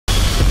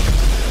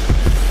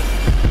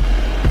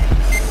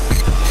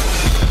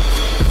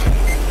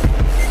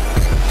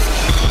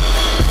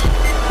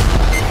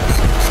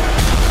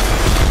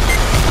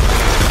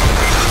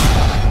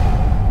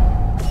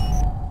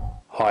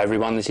Hi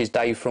everyone, this is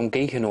Dave from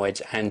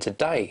Geekanoids, and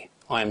today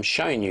I am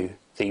showing you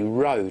the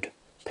Rode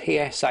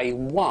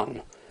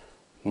PSA1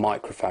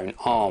 microphone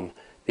arm.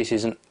 This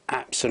is an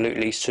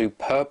absolutely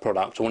superb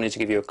product. I wanted to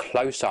give you a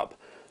close-up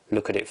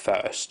look at it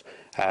first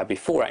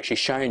before actually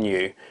showing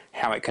you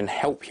how it can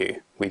help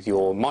you with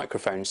your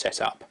microphone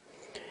setup.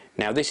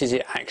 Now this is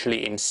it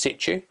actually in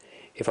situ.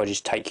 If I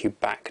just take you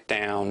back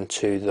down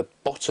to the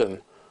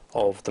bottom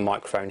of the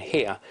microphone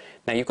here,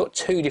 now you've got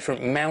two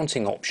different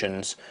mounting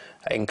options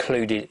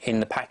included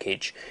in the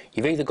package.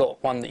 You've either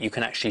got one that you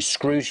can actually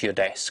screw to your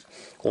desk,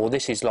 or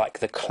this is like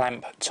the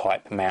clamp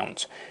type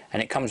mount,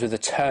 and it comes with a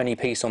turny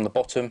piece on the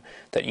bottom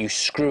that you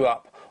screw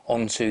up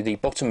onto the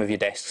bottom of your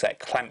desk so it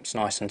clamps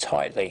nice and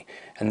tightly,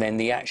 and then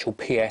the actual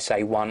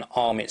PSA1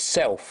 arm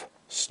itself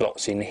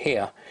slots in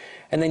here.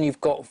 And then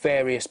you've got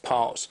various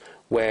parts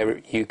where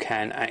you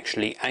can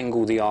actually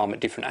angle the arm at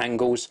different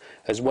angles,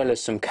 as well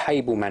as some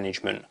cable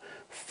management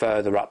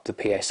further up the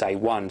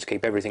PSA1 to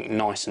keep everything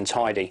nice and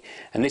tidy.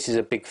 And this is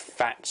a big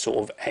fat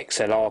sort of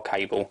XLR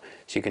cable,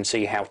 so you can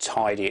see how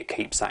tidy it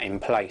keeps that in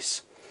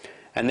place.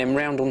 And then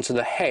round onto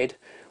the head,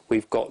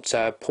 we've got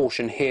a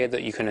portion here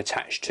that you can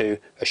attach to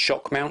a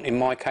shock mount in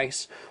my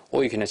case,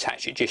 or you can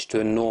attach it just to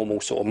a normal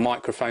sort of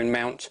microphone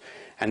mount.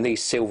 And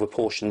these silver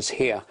portions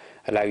here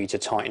allow you to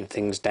tighten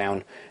things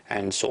down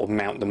and sort of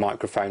mount the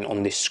microphone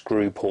on this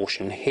screw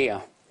portion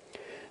here.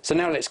 So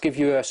now let's give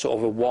you a sort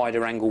of a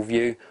wider angle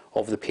view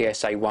of the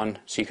PSA1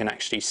 so you can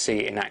actually see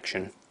it in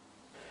action.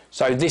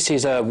 So this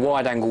is a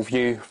wide angle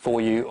view for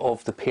you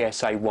of the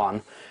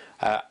PSA1.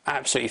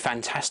 Absolutely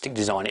fantastic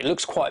design. It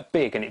looks quite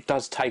big and it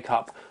does take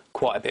up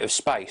quite a bit of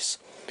space,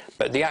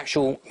 but the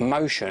actual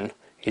motion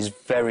is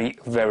very,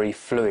 very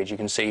fluid. You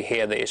can see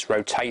here that it's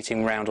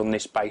rotating round on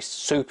this base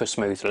super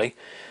smoothly,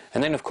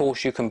 and then of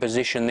course you can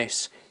position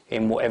this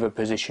in whatever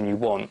position you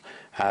want,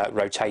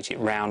 rotate it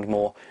round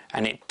more,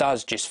 and it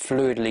does just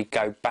fluidly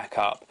go back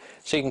up,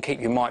 so you can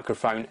keep your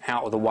microphone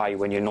out of the way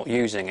when you're not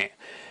using it.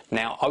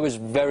 Now I was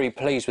very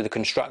pleased with the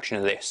construction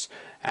of this,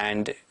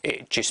 and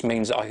it just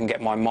means that I can get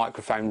my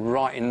microphone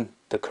right in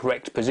the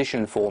correct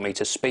position for me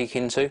to speak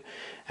into,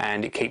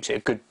 and it keeps it a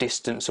good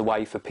distance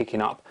away for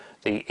picking up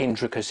the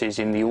intricacies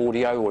in the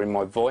audio or in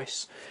my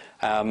voice.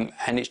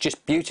 And it's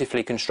just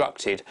beautifully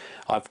constructed.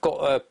 I've got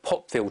a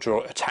pop filter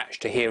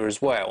attached to here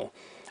as well,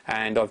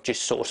 and I've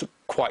just sort of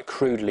quite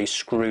crudely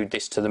screwed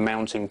this to the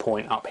mounting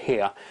point up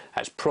here.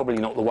 That's probably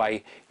not the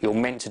way you're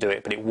meant to do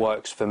it, but it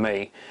works for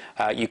me.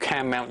 You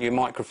can mount your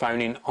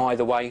microphone in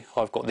either way.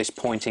 I've got this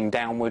pointing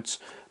downwards,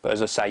 but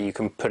as I say, you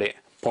can put it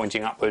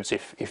pointing upwards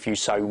if you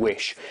so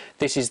wish.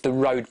 This is the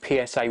Rode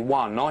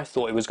PSA1. I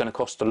thought it was going to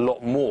cost a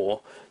lot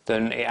more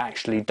than it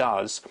actually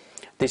does.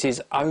 This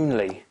is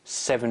only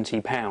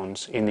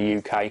 £70 in the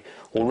UK,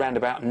 or around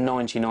about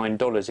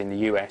 $99 in the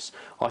US.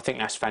 I think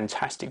that's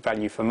fantastic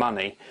value for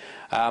money.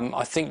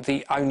 I think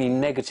the only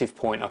negative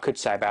point I could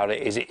say about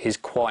it is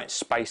quite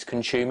space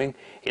consuming.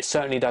 It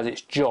certainly does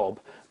its job,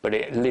 but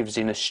it lives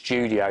in a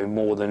studio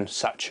more than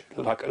such.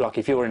 Like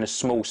if you're in a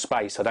small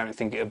space, I don't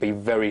think it would be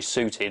very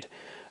suited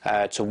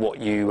to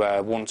what you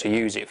want to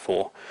use it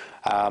for.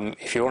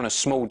 If you're on a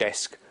small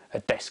desk, a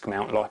desk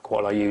mount like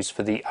what I use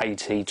for the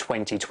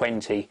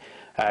AT2020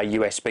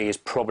 USB is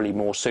probably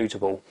more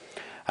suitable.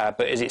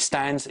 But as it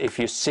stands, if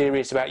you're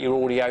serious about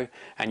your audio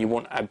and you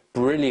want a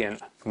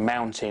brilliant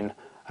mounting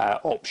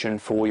option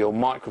for your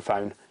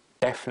microphone,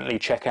 definitely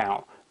check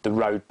out the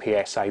Rode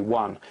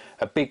PSA1.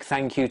 A big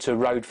thank you to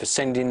Rode for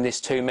sending this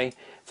to me.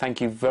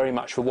 Thank you very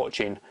much for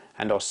watching,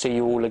 and I'll see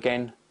you all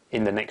again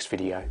in the next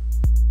video.